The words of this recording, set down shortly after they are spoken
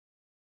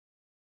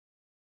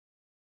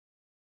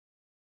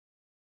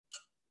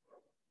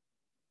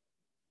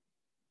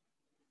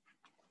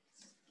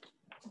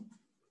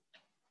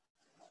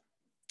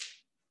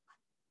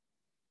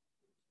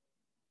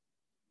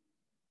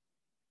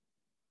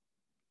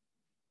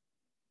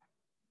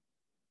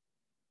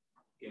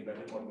In the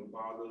name of the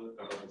Father,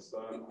 and of the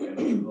Son, and of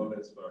the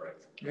Holy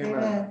Spirit.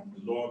 Amen.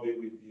 The Lord be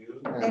with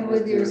you. And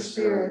with your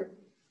spirit.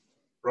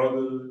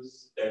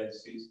 Brothers and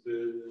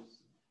sisters,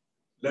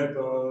 let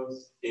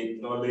us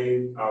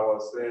acknowledge our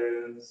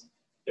sins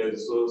and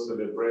so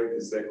celebrate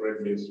the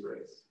sacred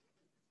mysteries.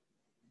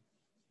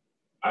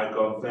 I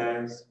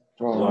confess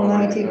to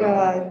Almighty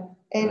God,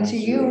 and to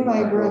you,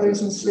 my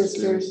brothers and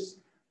sisters,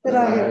 that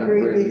I have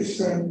greatly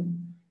sinned,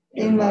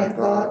 in my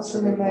thoughts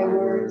and in my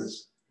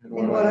words,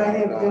 in what I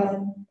have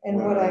done and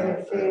what I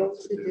have failed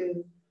to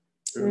do,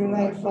 through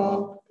my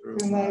fault,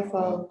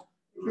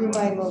 through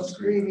my most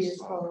grievous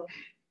fault.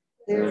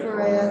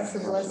 Therefore I ask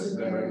the Blessed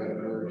Mary,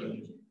 the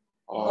Virgin,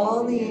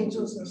 all the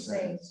angels and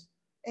saints,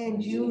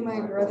 and you,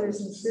 my brothers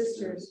and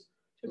sisters,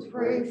 to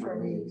pray for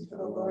me to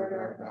the Lord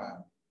our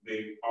God.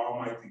 The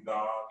Almighty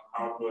God,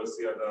 have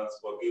mercy on us,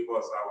 forgive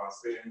us our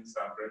sins,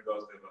 and bring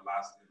us to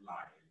everlasting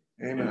life.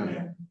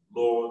 Amen.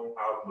 Lord,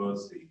 have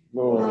mercy.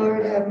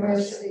 Lord, have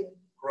mercy.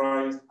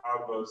 Christ,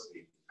 have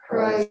mercy.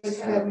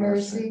 Christ, have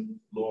mercy.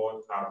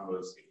 Lord, have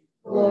mercy.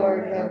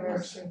 Lord, have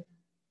mercy.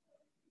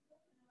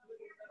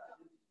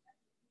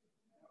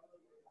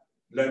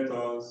 Let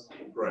us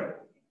pray.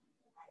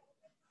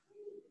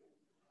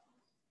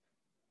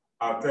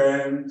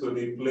 Attend to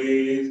the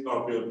place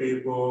of your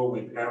people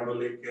with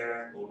heavenly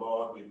care, O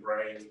Lord, we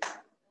pray,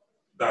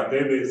 that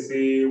they may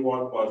see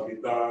what must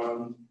be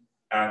done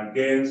and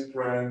gain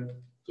strength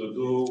to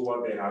do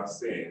what they have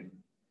seen.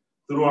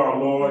 Through our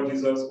Lord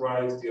Jesus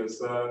Christ, your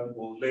Son,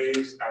 who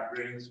lives and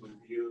reigns with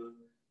you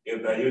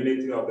in the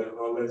unity of the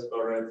Holy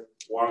Spirit,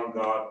 one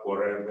God,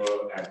 forever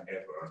and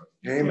ever.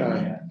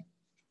 Amen.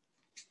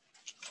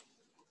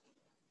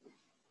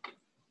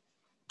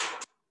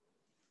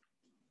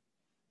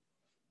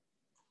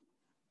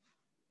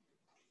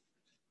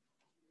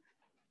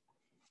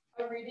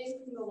 A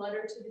reading from the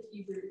letter to the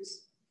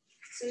Hebrews.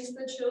 Since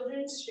the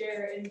children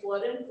share in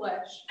blood and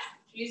flesh,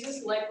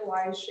 Jesus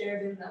likewise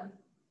shared in them,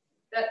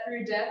 that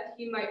through death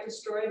he might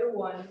destroy the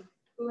one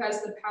who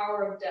has the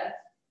power of death,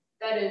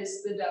 that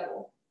is, the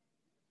devil,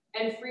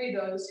 and free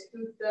those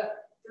who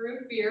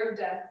through fear of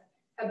death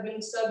have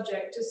been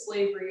subject to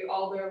slavery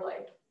all their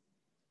life.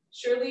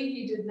 Surely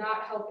he did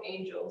not help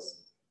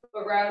angels,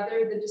 but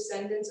rather the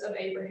descendants of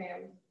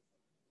Abraham.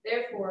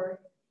 Therefore,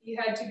 he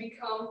had to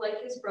become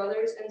like his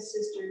brothers and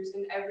sisters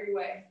in every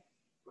way,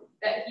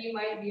 that he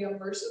might be a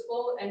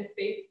merciful and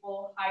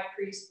faithful high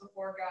priest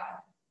before God,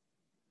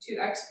 to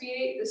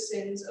expiate the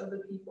sins of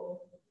the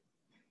people,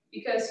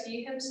 because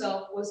he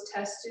himself was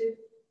tested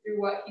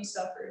through what he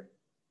suffered.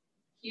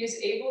 He is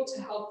able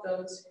to help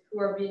those who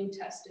are being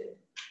tested.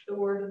 The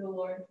word of the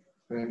Lord.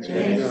 Thanks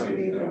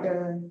be to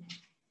God.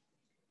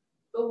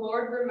 The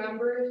Lord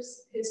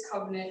remembers his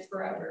covenant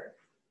forever.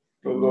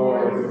 The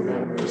Lord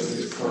remembers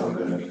his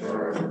covenant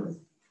forever.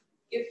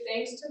 Give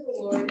thanks to the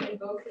Lord,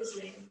 invoke his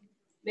name.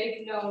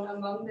 Make known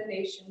among the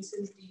nations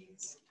his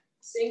deeds.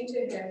 Sing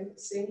to him,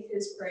 sing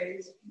his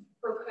praise.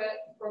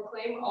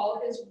 Proclaim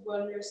all his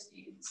wondrous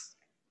deeds.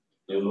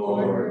 The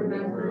Lord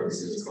remembers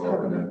his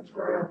covenant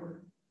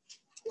forever.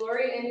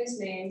 Glory in his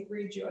name,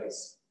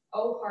 rejoice,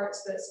 O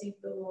hearts that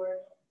seek the Lord.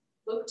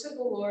 Look to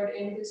the Lord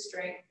in his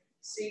strength,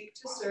 seek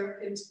to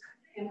serve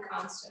him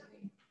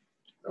constantly.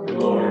 The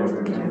Lord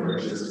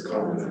remembers his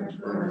covenant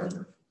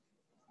forever.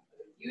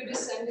 You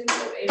descendants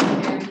of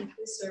Abraham,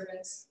 his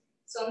servants,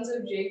 sons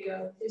of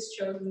Jacob, his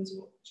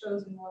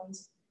chosen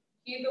ones.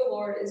 He, the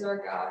Lord, is our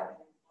God.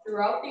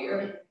 Throughout the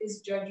earth, his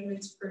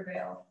judgments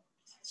prevail.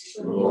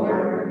 The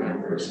Lord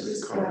remembers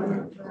his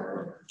covenant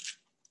forever.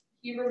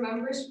 He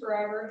remembers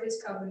forever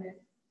his covenant,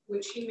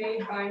 which he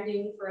made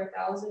binding for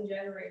 1,000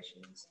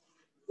 generations,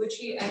 which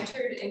he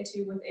entered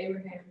into with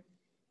Abraham,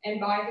 and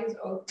by his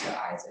oath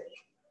to Isaac.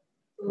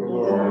 The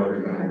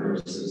Lord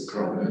remembers his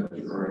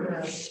covenant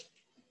forever.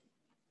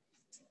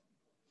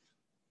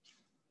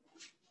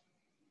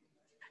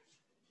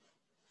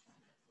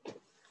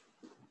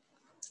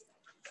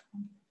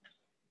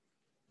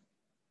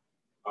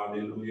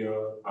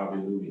 Alleluia,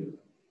 alleluia.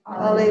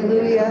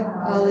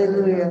 Alleluia,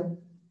 alleluia.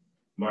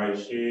 My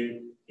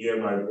sheep hear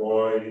my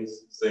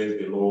voice, says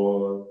the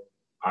Lord.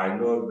 I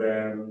know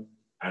them,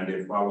 and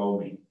they follow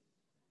me.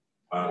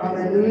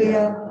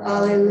 Alleluia,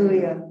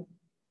 alleluia.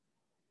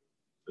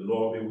 The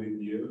Lord be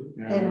with you.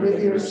 And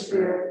with your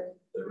spirit.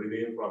 The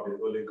reading from the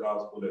Holy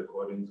Gospel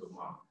according to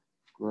Mark.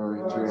 Glory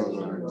to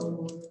you,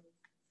 Lord.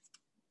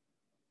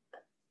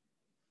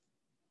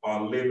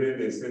 On leaving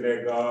the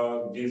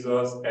synagogue,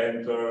 Jesus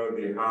entered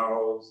the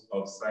house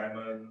of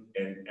Simon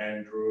and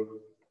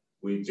Andrew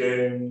with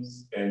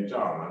James and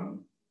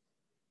John.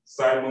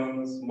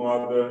 Simon's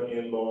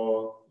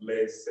mother-in-law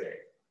lay sick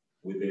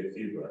with a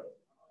fever.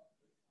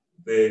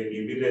 They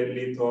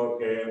immediately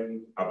told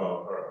him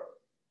about her.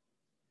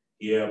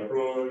 He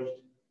approached,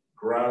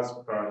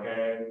 grasped her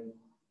hand,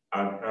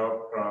 and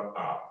helped her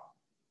up.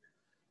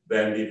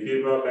 Then the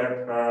fever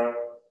left her,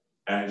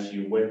 and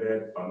she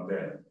waited on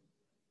them.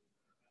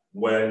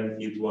 When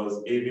it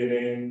was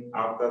evening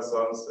after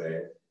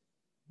sunset,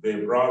 they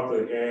brought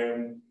to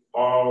him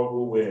all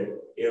who were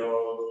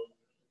ill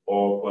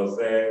or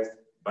possessed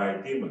by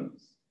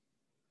demons.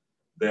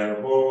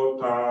 The whole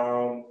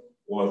town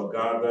was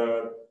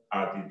gathered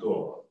at the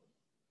door.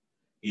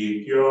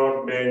 He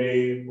cured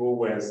many who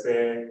were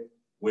sick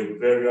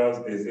with various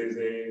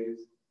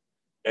diseases,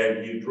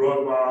 and he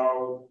drove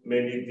out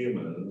many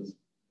demons,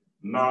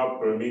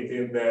 not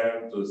permitting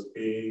them to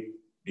speak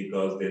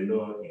because they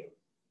know him.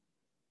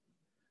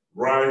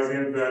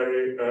 Rising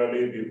very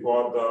early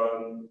before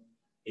dawn,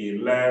 he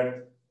left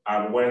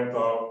and went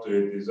up to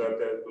a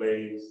deserted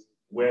place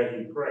where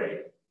he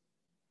prayed.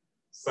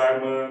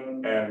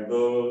 Simon and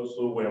those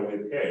who were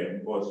with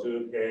him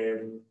pursued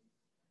him,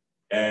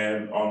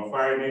 and on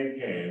finding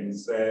him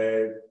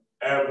said,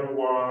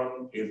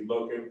 "Everyone is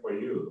looking for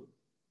you."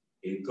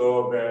 He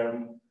told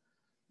them,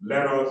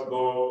 "Let us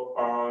go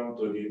on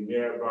to the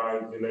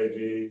nearby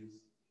villages,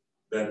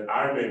 that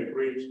I may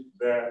preach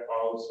there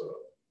also.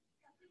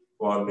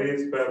 For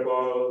this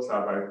purpose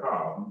have I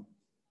come."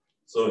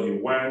 So he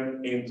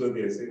went into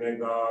the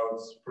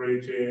synagogues,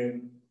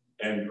 preaching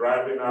and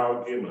driving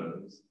out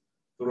demons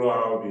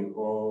throughout the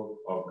whole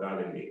of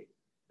Galilee.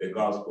 The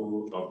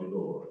gospel of the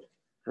Lord.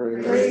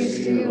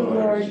 Praise to you,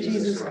 Lord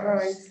Jesus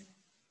Christ.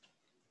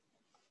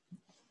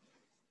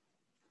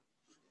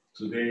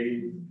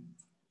 Today,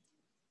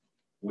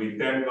 we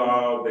thank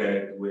God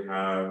that we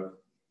have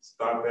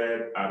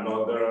started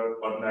another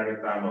ordinary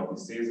time of the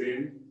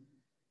season.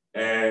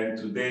 And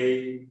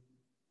today,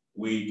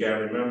 we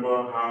can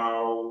remember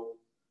how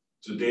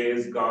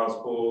today's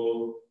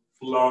gospel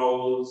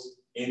flows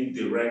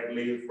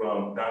indirectly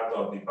from that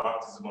of the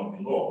baptism of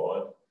the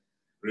Lord.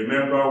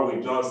 Remember,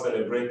 we just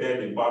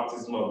celebrated the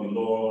baptism of the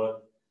Lord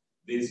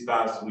this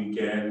past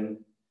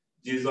weekend.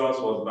 Jesus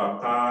was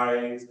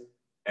baptized,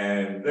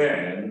 and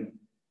then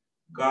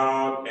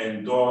God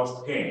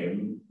endorsed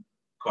him,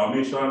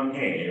 commissioned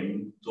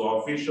him to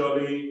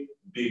officially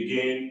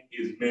begin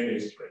his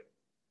ministry.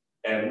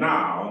 And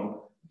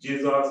now,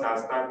 Jesus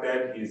has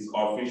started his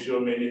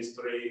official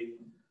ministry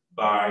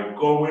by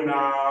going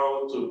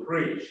out to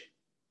preach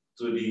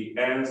to the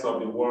ends of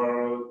the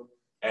world,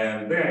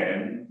 and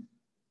then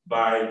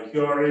by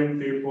curing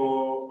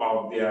people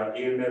of their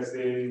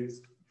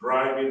illnesses,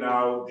 driving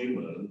out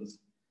demons.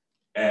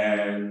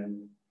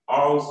 And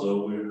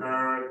also we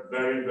heard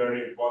very,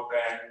 very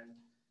important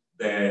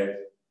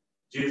that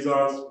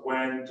Jesus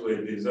went to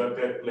a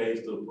deserted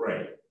place to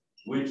pray,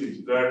 which is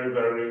very,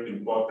 very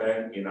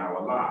important in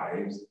our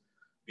lives,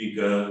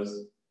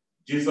 because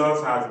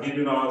Jesus has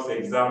given us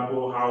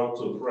example how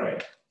to pray.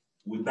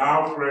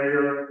 Without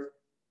prayer,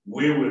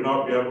 we will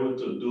not be able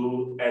to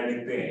do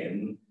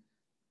anything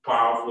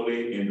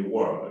powerfully in the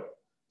world.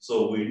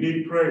 So we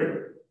need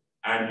prayer.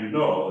 And you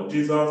know,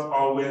 Jesus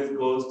always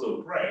goes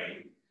to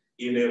pray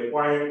in a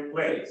quiet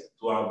place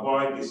to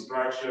avoid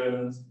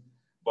distractions,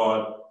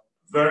 but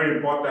very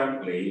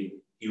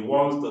importantly, he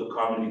wants to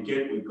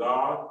communicate with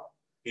God.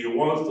 He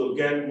wants to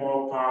get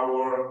more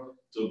power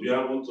to be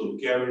able to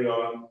carry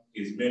on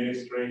his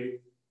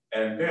ministry,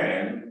 and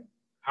then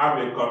have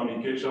a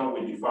communication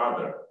with the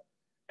Father,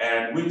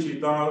 and which he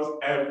does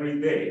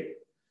every day.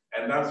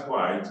 And that's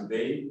why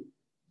today,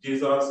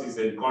 Jesus is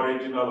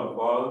encouraging all of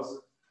us,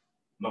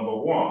 number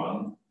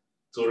one,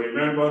 to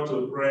remember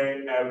to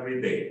pray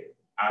every day.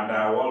 And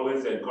I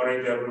always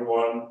encourage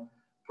everyone,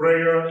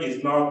 prayer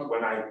is not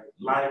when I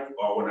like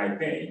or when I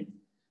think.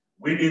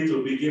 We need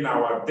to begin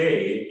our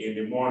day in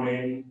the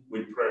morning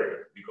with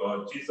prayer,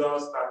 because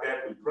Jesus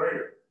started with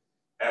prayer.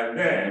 And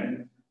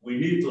then we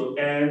need to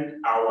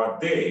end our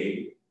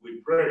day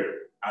with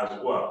prayer as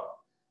well,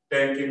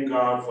 thanking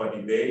God for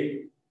the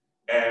day.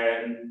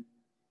 And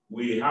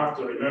we have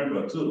to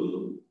remember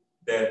too,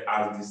 that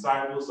as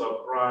disciples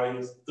of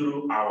Christ,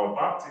 through our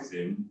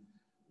baptism,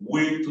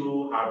 we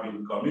too have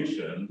been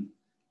commissioned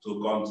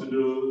to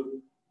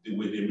continue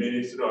with the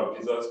ministry of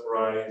Jesus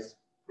Christ,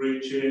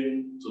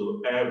 preaching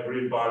to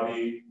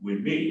everybody we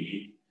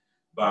meet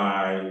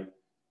by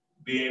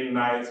being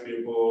nice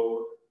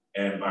people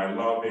and by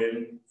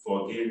loving,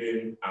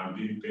 forgiving, and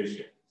being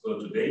patient. So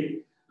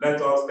today, let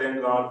us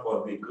thank God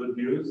for the good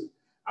news,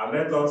 and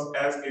let us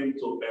ask him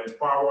to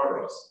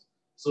empower us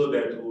so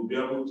that we'll be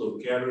able to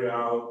carry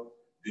out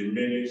the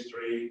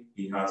ministry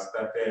he has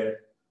started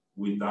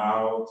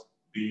without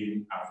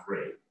being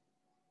afraid.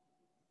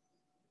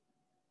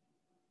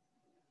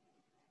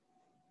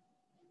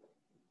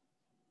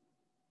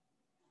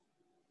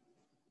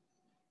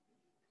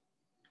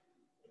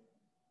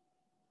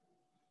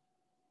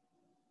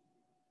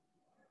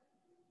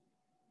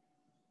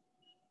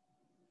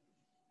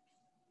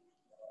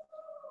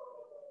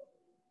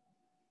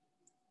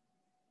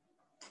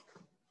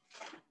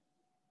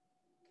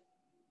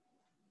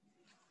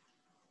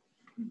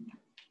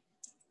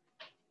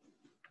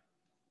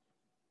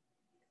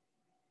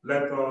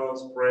 Let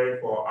us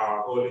pray for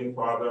our Holy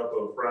Father,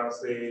 Pope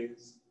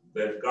Francis,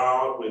 that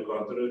God will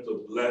continue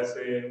to bless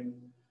him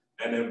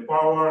and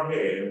empower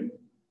him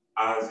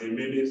as a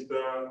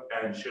minister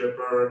and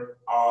shepherd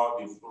all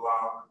the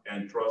flock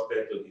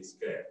entrusted to his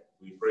care.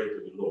 We pray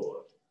to the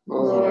Lord.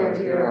 Lord,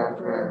 hear our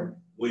prayer.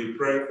 We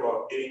pray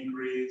for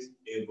increase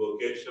in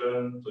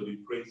vocation to the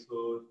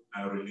priesthood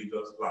and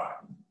religious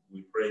life.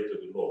 We pray to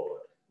the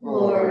Lord.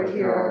 Lord,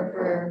 hear our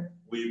prayer.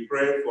 We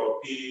pray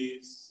for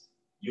peace,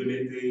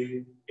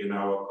 unity in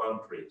our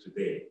country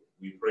today.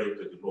 We pray to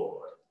the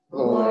Lord.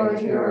 Lord,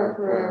 hear our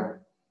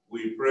prayer.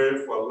 We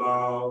pray for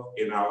love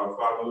in our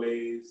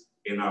families,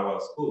 in our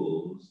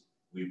schools.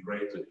 We pray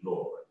to the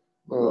Lord.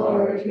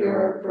 Lord, hear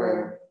our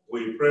prayer.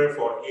 We pray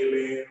for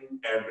healing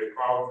and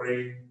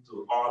recovery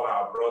to all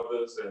our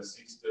brothers and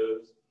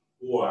sisters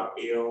who are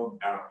ill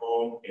at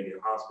home in the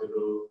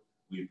hospital.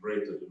 We pray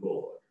to the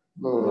Lord.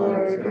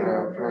 Lord, hear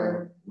our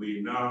prayer.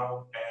 We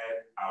now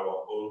add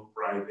our own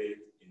private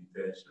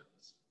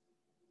intentions.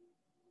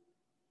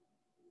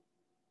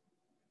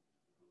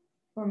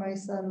 For my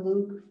son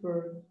Luke,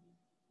 for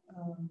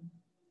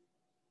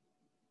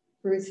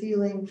his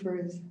healing, for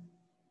his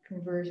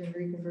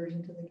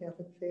reconversion to the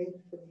Catholic faith,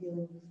 for the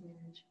healing of his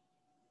marriage,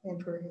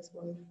 and for his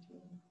wife,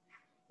 Jean.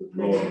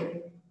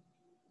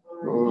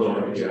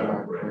 Lord, hear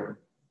our prayer.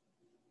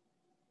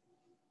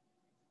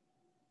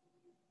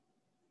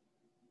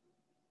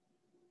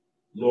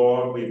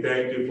 Lord, we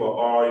thank you for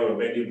all your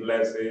many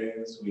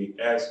blessings. We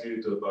ask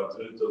you to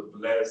continue to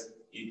bless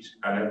each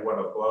and every one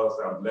of us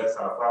and bless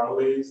our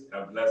families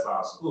and bless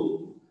our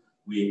school.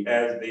 We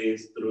ask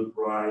this through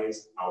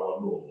Christ our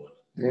Lord.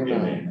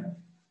 Amen.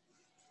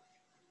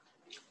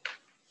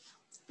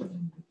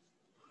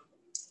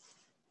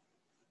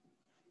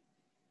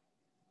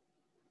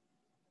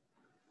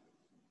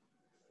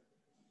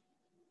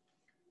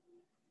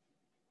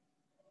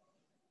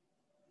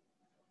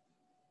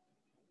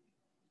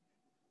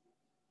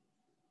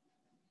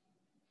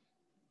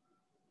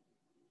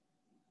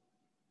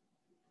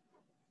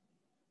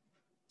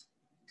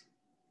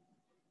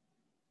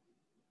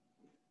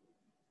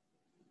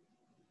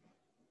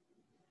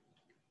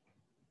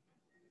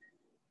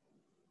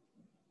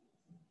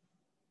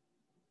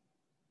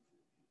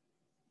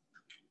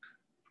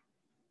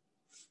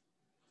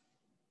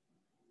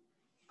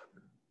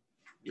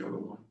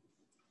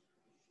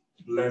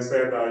 Blessed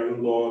are you,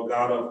 Lord,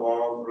 God of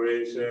all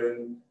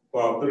creation.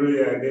 For through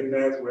your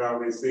goodness we have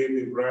received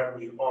the bread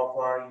we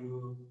offer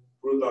you,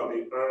 fruit of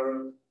the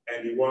earth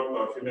and the work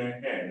of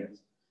human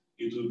hands.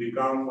 It will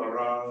become for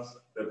us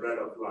the bread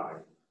of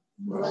life.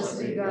 Blessed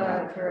be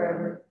God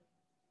forever.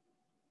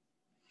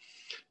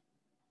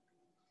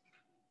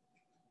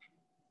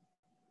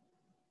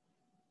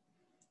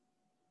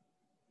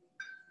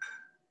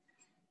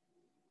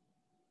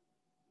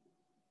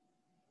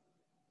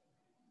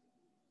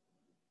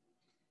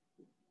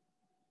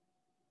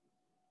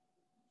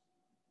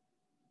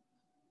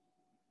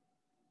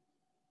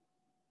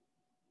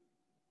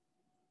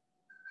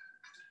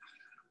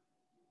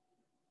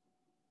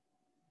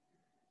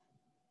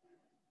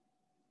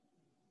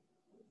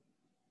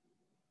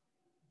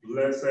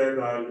 Blessed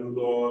are you,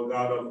 Lord,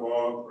 God of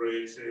all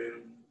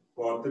creation.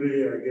 For through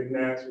your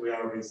goodness we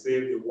have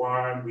received the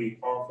wine we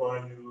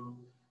offer you,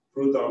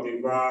 fruit of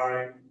the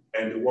vine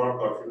and the work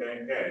of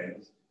human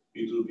hands.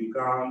 It will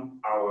become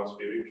our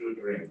spiritual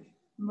drink.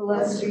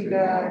 Blessed be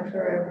God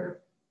forever.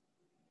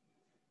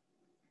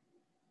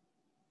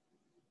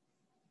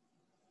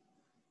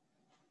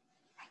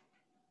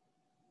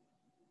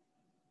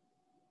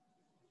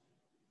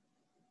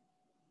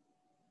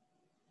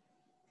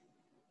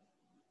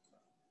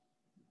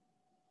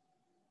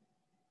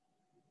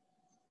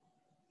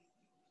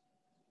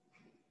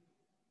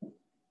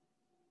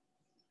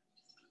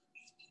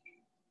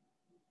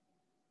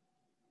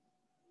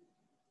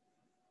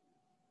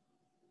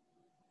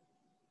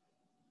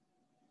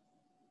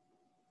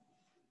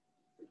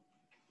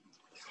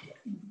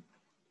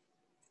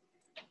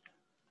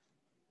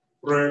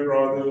 Pray,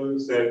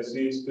 brothers and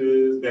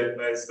sisters, that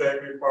my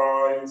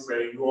sacrifice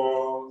and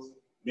yours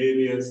may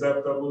be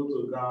acceptable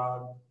to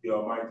God, the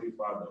Almighty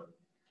Father.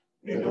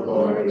 May the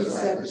Lord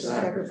accept the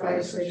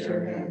sacrifice at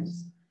your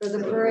hands, for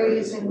the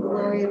praise and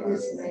glory of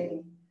his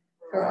name,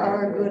 for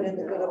our good and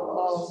the good of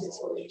all his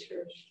holy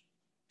church.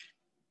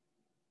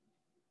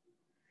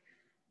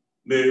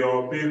 May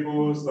your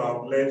people's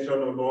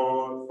affliction, O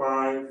Lord,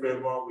 find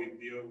favor with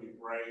you, we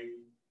pray,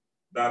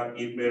 that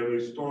it may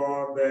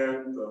restore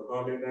them to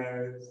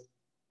holiness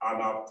and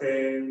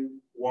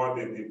obtain what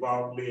they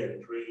devoutly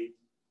entreat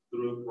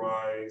through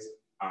Christ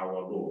our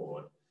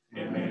Lord.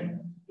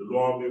 Amen. The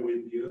Lord be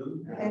with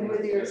you. And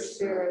with your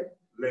spirit.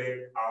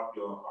 Lift up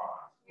your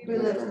heart. We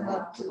lift them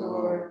up to the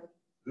Lord.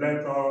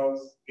 Let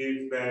us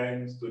give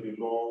thanks to the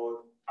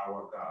Lord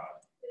our God.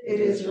 It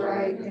is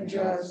right and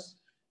just.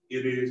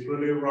 It is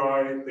really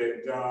right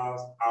and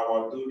just,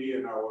 our duty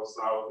and our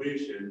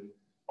salvation,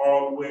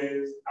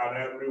 always and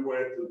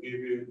everywhere to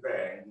give you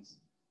thanks,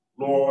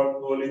 Lord,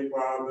 Holy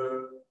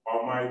Father,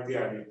 Almighty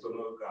and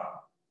eternal God.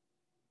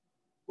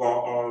 For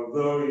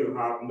although you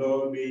have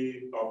no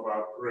need of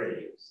our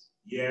praise,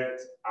 yet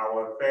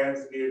our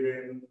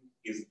thanksgiving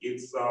is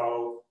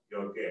itself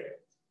your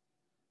gift.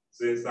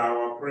 Since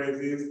our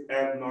praises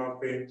add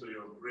nothing to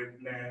your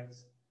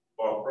greatness,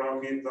 or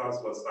profit us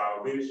for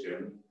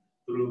salvation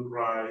through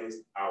Christ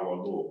our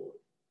Lord.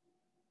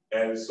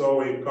 And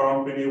so in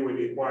company with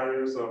the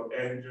choirs of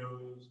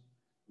angels,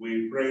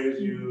 we praise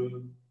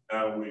you,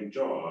 and with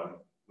joy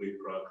we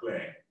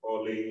proclaim,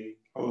 Holy,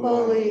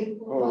 Holy,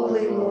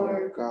 holy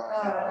Lord,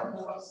 God of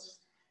hosts.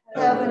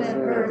 Heaven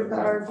and earth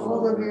are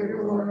full of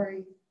your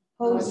glory.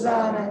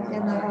 Hosanna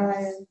in the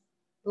highest.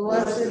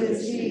 Blessed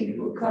is he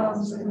who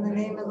comes in the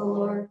name of the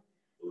Lord.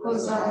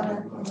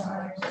 Hosanna in the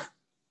highest.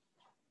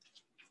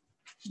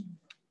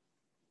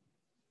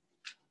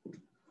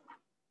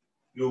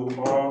 You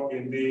are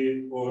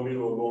indeed holy,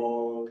 O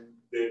Lord,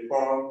 the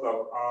fount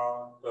of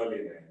our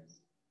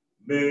holiness.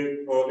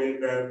 Make holy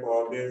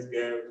therefore this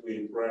gift,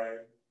 we pray,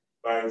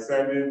 by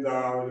sending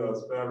down your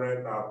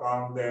Spirit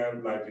upon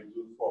them like you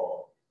do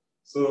for,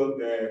 so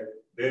that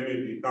they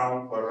may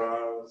become for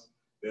us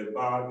the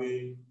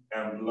body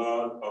and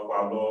blood of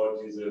our Lord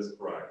Jesus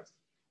Christ.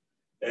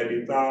 At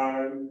the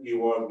time he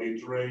was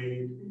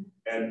betrayed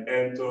and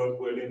entered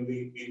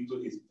willingly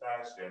into his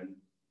passion,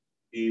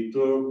 he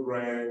took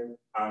bread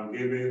and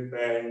giving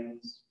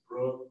thanks,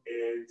 broke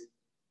it,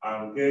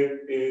 and gave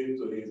it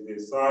to his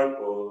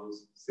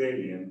disciples,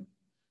 saying,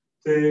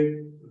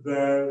 "Take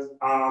this,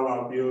 all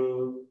of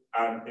you,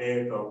 and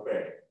eat of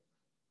it,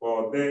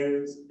 for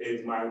this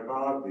is my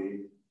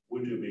body,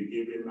 which will be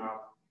given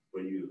up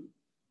for you."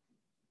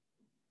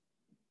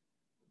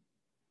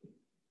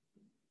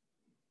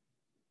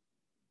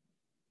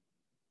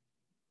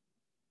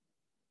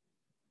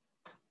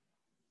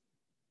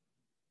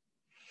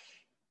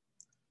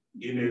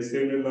 In a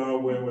similar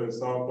way, when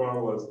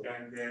supper was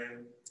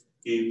ended,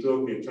 he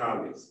took the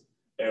chalice,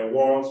 and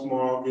once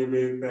more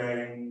giving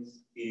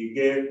thanks, he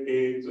gave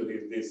it to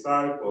his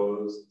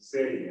disciples,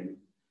 saying,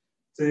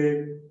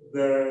 "Take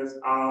this,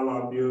 all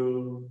of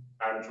you,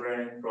 and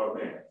drink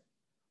from it.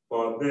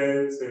 For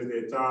this is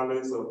the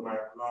chalice of my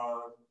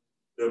blood,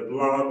 the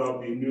blood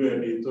of the new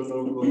and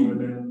eternal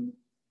covenant,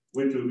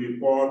 which will be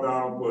poured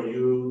out for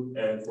you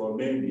and for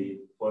many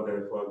for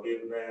the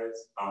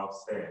forgiveness of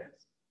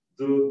sins.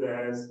 Do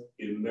this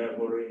in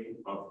memory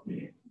of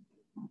me."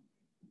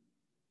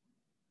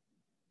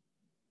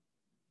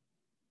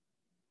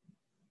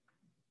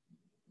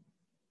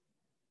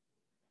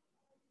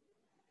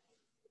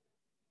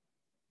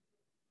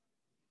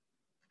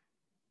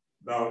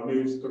 Thou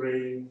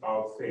mystery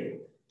of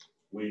faith,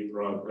 we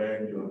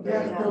proclaim your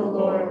death, O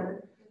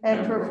Lord,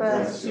 and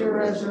profess your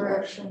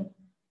resurrection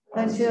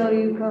until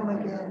you come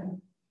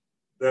again.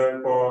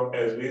 Therefore,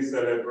 as we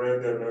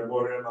celebrate the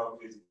memorial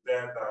of his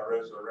death and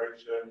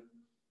resurrection,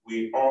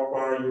 we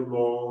offer you,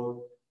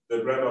 Lord,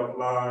 the bread of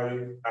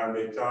life and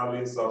the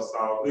chalice of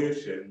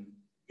salvation,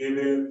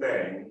 giving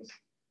thanks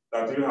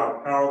that you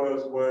have held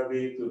us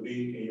worthy to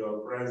be in your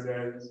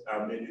presence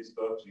and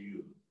minister to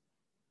you.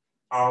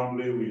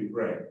 Humbly we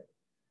pray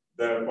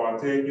that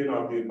partaking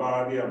of the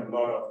body and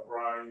blood of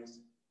Christ,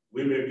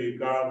 we may be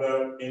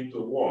gathered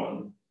into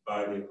one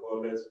by the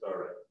Holy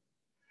Spirit.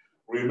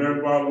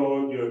 Remember,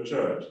 Lord, your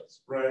church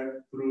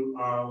spread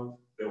throughout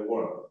the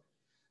world,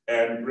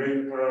 and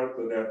bring her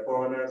to the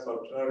fullness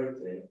of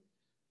charity,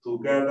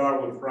 together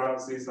with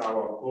Francis,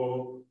 our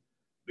Pope,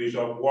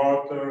 Bishop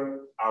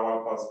Walter,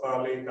 our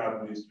apostolic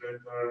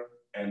administrator,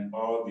 and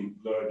all the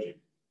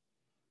clergy.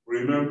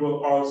 Remember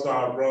also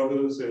our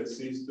brothers and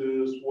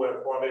sisters who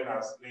have fallen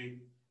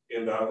asleep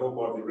in the hope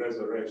of the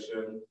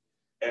resurrection,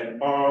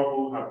 and all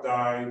who have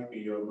died in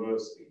your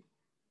mercy.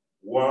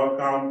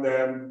 Welcome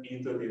them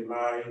into the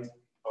light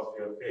of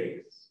your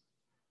face.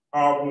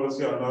 Have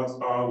mercy on us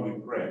all, we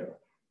pray,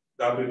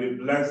 that with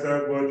the blessed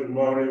Virgin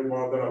Mary,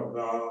 Mother of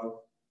God,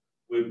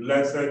 with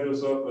blessed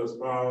Joseph, the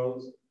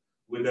spouse,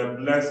 with the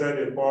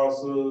blessed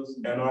apostles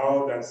and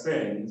all the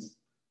saints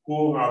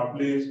who have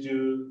pleased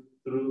you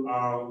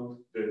throughout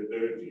the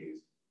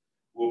ages,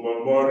 we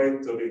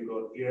memorial to be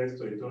good heirs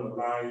to eternal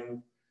life,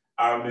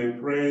 and may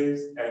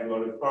praise and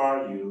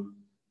glorify you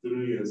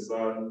through your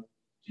Son,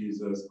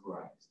 Jesus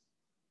Christ.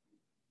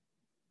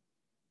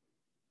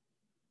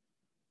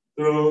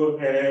 Through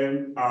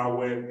him, and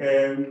with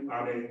him,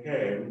 and in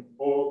him,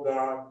 O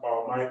God,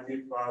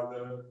 Almighty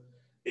Father,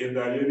 in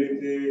the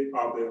unity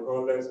of the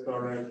Holy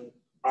Spirit,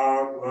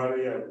 our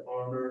glory and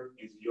honor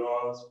is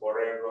yours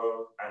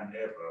forever and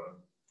ever.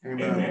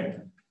 Amen.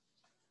 Amen.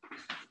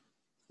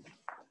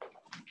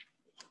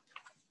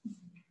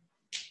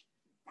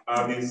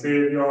 The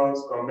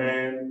Savior's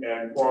command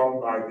and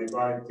formed by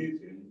divine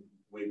teaching,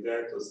 we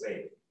dare to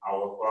say,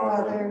 Our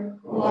Father,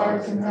 who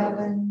art in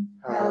heaven,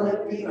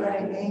 hallowed be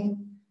thy name.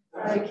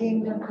 Thy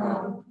kingdom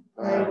come,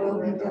 thy will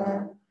be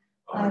done,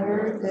 on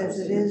earth as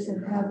it is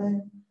in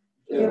heaven.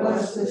 Give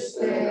us this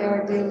day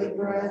our daily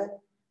bread,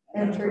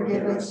 and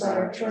forgive us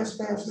our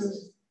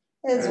trespasses,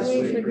 as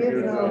we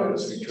forgive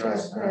those who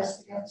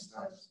trespass against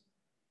us.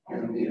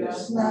 And lead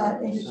us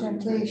not into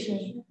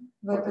temptation,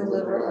 but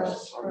deliver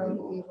us from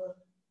evil.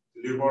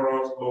 Deliver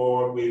us,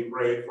 Lord, we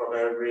pray, from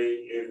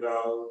every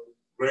evil.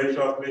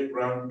 Graciously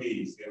grant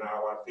peace in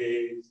our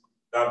days,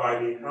 that by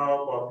the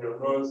help of your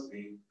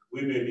mercy,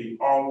 we may be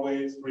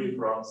always free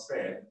from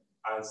sin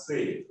and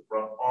saved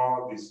from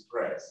all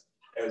distress,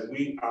 as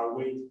we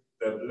await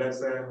the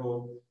blessed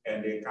hope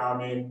and the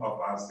coming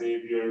of our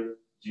Savior,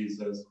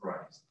 Jesus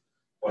Christ.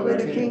 For the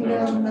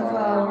kingdom, the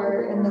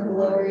power, and the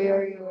glory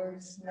are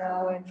yours,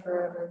 now and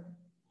forever.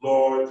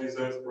 Lord Lord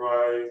Jesus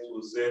Christ,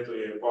 who said to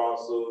the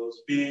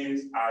apostles,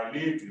 "Peace I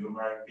leave you,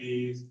 my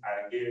peace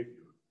I give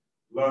you.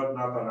 Look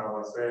not on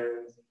our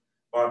sins,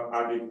 but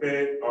on the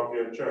faith of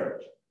your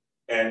church,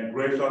 and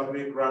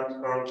graciously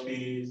grant her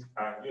peace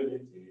and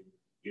unity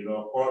in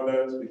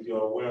accordance with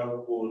your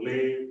will, who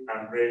live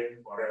and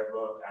reign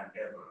forever and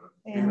ever."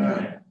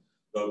 Amen.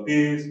 The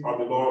peace of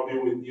the Lord be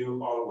with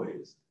you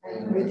always.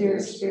 And with your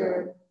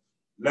spirit.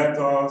 Let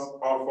us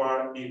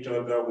offer each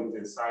other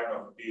with a sign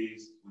of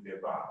peace with a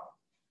vow.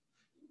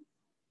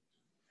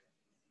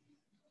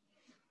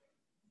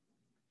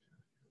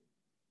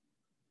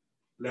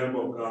 Lamb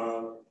of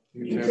God,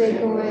 you take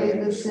away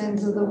the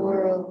sins of the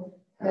world,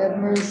 have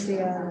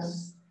mercy on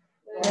us.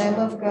 Lamb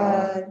of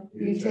God,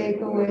 you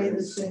take away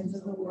the sins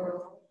of the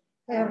world,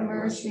 have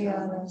mercy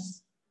on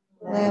us.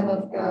 Lamb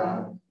of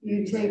God,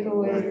 you take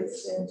away the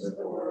sins of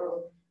the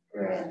world,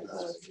 grant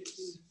us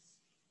peace.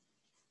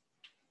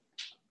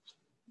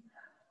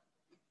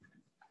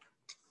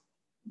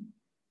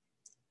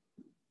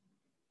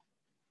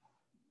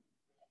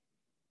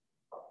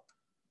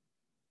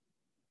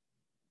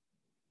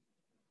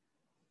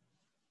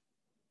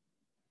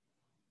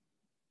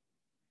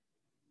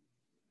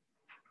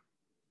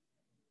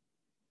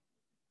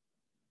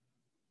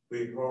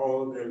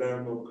 Behold the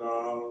Lamb of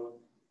God,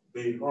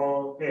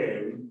 behold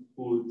him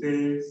who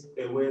takes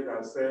away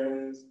the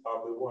sins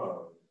of the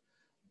world.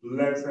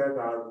 Blessed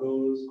are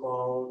those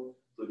called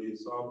to the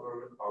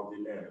supper of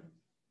the Lamb.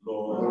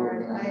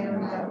 Lord, I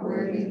am not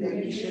worthy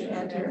that you should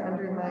enter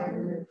under my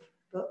roof,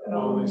 but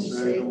only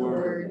say the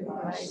word, and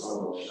my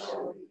soul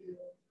shall be healed.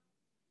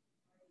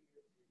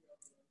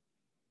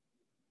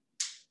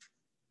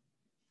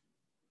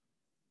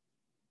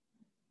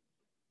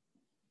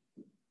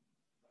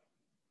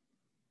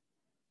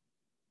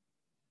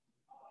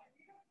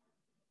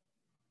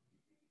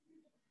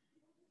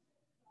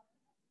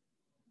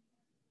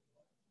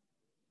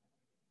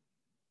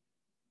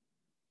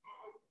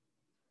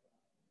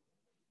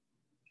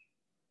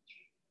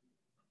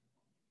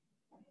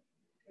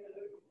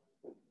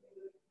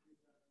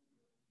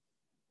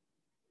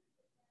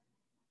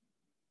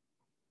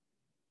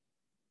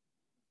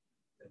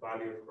 The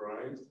body of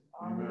Christ.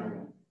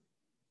 Amen.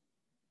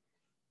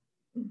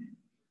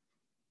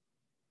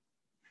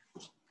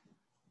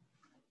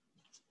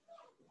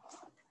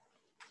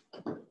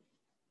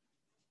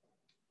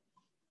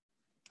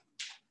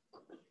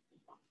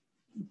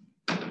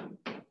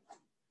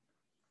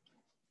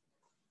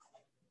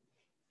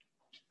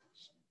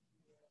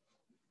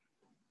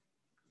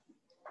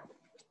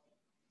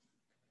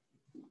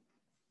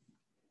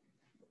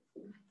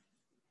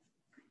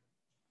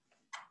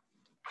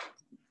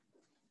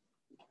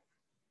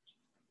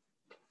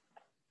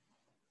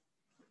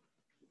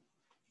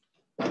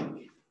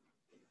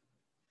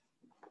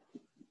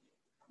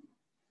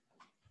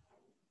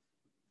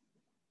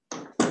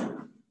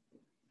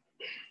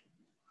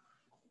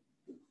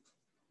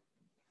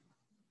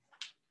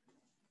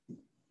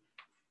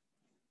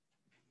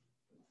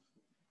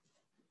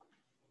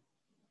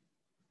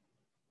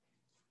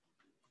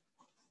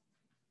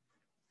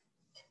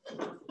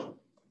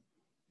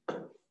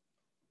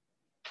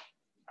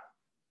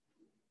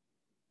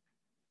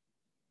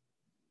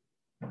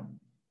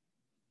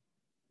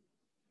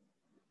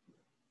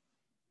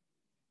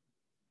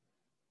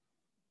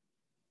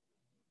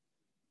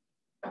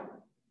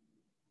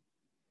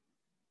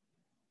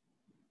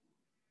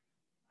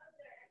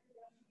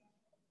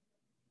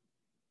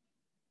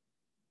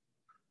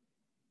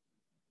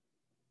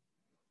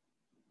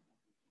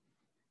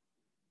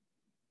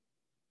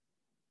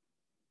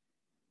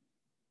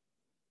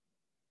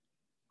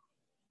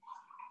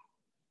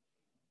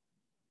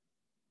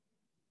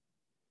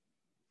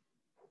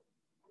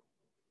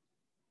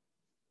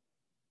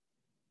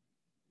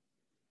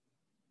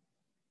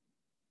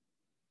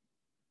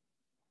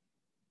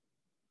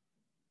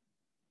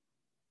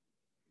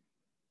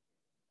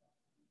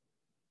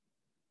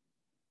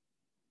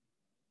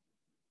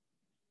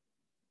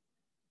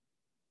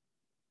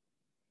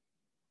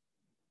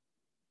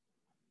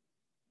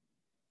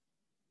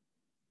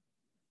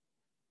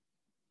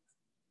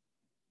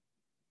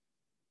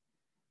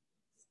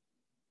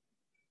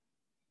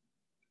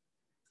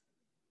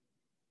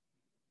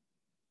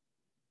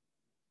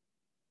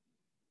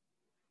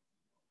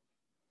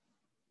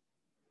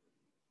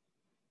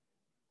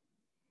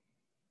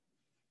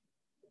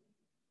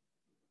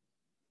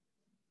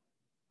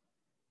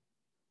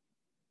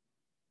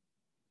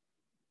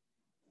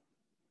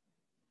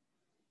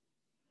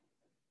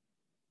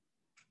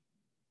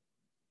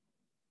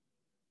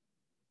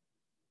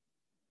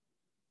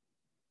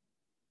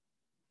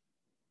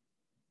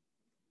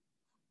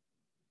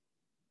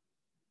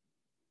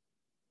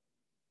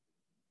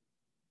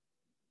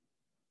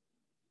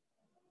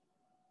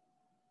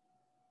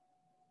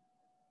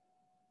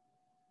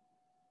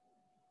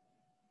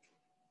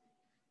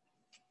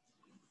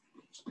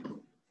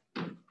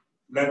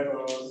 Let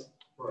us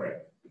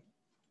pray.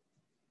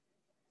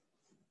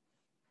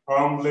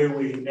 Humbly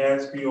we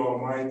ask you,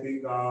 Almighty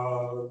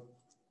God,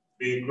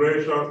 be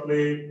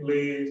graciously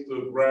pleased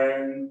to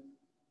grant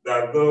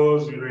that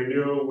those you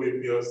renew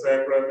with your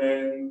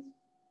sacrament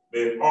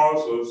may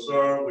also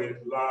serve with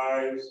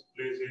lives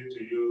pleasing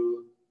to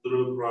you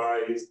through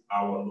Christ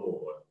our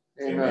Lord.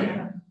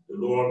 Amen. The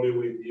Lord be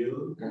with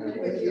you. And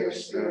with your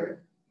spirit.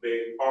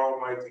 May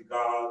Almighty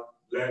God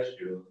bless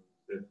you,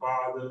 the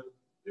Father,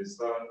 the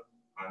Son,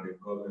 and the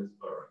Holy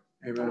Spirit.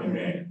 Amen.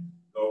 Amen.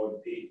 Go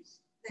with peace.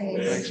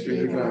 Thanks be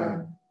to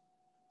God.